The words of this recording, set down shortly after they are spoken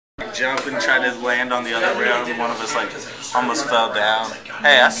like jump and try to land on the other rail, and one of us like almost fell down.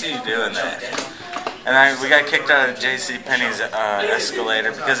 Hey, I see you doing that. And we got kicked out of J.C. Penney's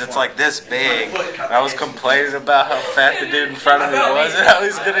escalator because it's like this big. And I was complaining about how fat the dude in front of me was and how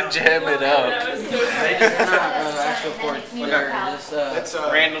he's gonna jam it up. It's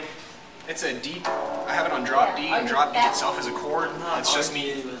random. It's a D. I have it on drop D, and drop D itself is a chord. It's just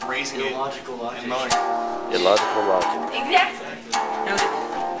me raising it and lowering. Illogical logic. Exactly.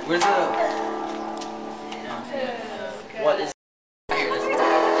 Where's the? What is?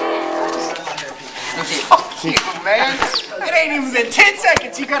 Fuck you, man! It ain't even been 10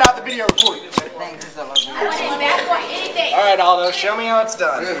 seconds. You cut out the video recording. All right, Aldo, show me how it's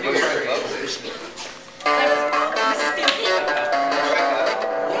done.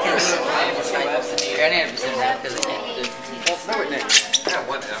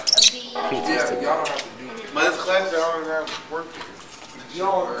 But this class, I don't have work. It's like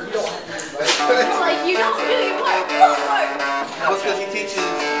you don't really work. Well, it's because he teaches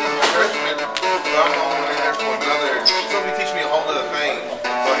freshmen, but I'm going in there for another. He's supposed to be teaching me a whole other thing.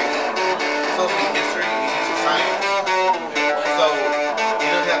 So he's supposed to be history, he teaches science. So he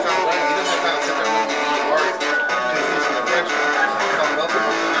doesn't have time to sit there and do the work because he's teaching the freshmen. So most of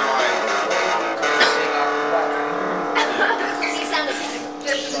them are like. He sounded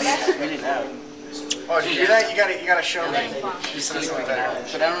Really loud. Oh, did you hear that? You gotta show me. You said something better.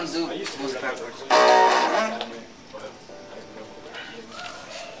 But I don't do most backwards.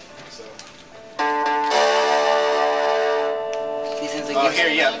 Oh, here,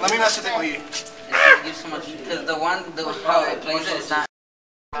 yeah. Let me mess with the lead. It gives so much because how it plays it is not.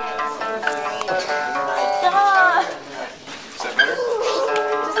 Is that better?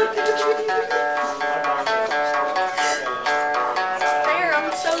 fair.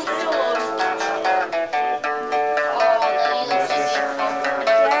 I'm so little.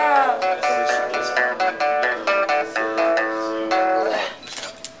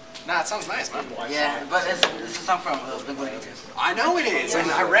 Nah, it sounds nice, man. Yeah, but it's a song from Blink-182. I know it is, and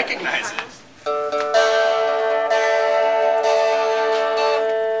I recognize it.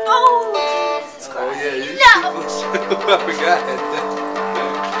 Oh, Jesus Christ. Oh yeah, you No! I forgot.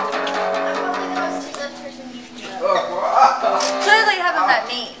 Clearly you haven't met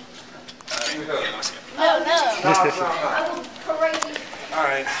me. No. I'm crazy.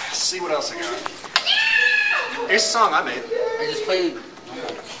 Alright, see what else I got. Here's a song I made. I just played.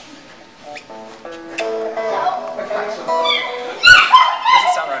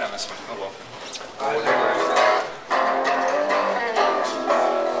 Doesn't sound right on this one. Oh well.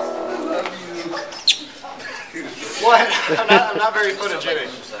 What? I'm not very photogenic.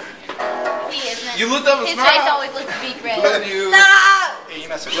 He isn't. You looked up and His smiled. face always looks beat red. Love you. Stop! Yeah, you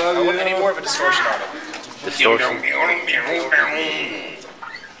mess with me. I need more of a distortion on it. Distortion.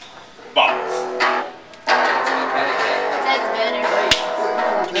 Balls. That's better.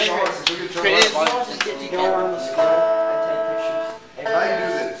 How you do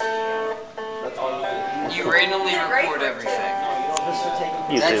this? You randomly record everything. That's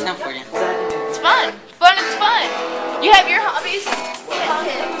YouTube. not for you. It's fun. It's fun. You have your hobbies.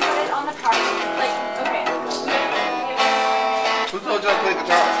 On the card. Like, okay. Who told you to play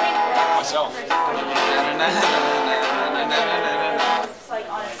guitar? Myself.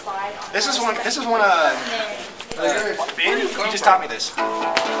 This is one. Ben, you just taught me this.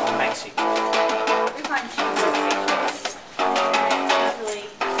 Maxi. Is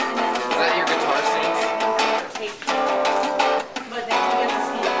that your guitar thing?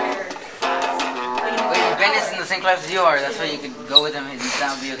 Wait, Ben is in the same class as you are. That's why you could go with him and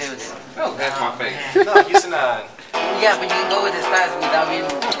that would be okay with it. Oh, that's my face. No, he's in Yeah, but you can go with his class without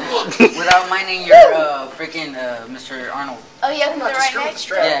minding your freaking Mr. Arnold. Oh, yeah, not they're to right screw with the next.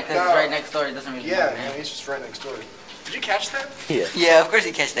 strap. Yeah, because it's right next door. It doesn't really Yeah, matter. man, he's just right next door. Did you catch that? Yeah. Yeah, of course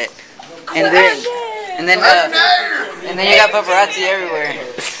you catch that. And then you got paparazzi everywhere.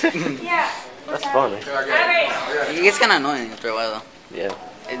 Yeah. That's funny. It gets kind of annoying after a while though. Yeah.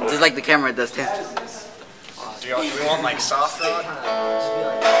 Just like the camera does too. Do we want like soft rock?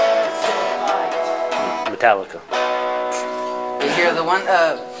 Metallica. You hear the one?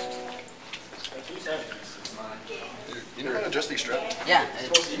 You know how to adjust these straps? Yeah. It's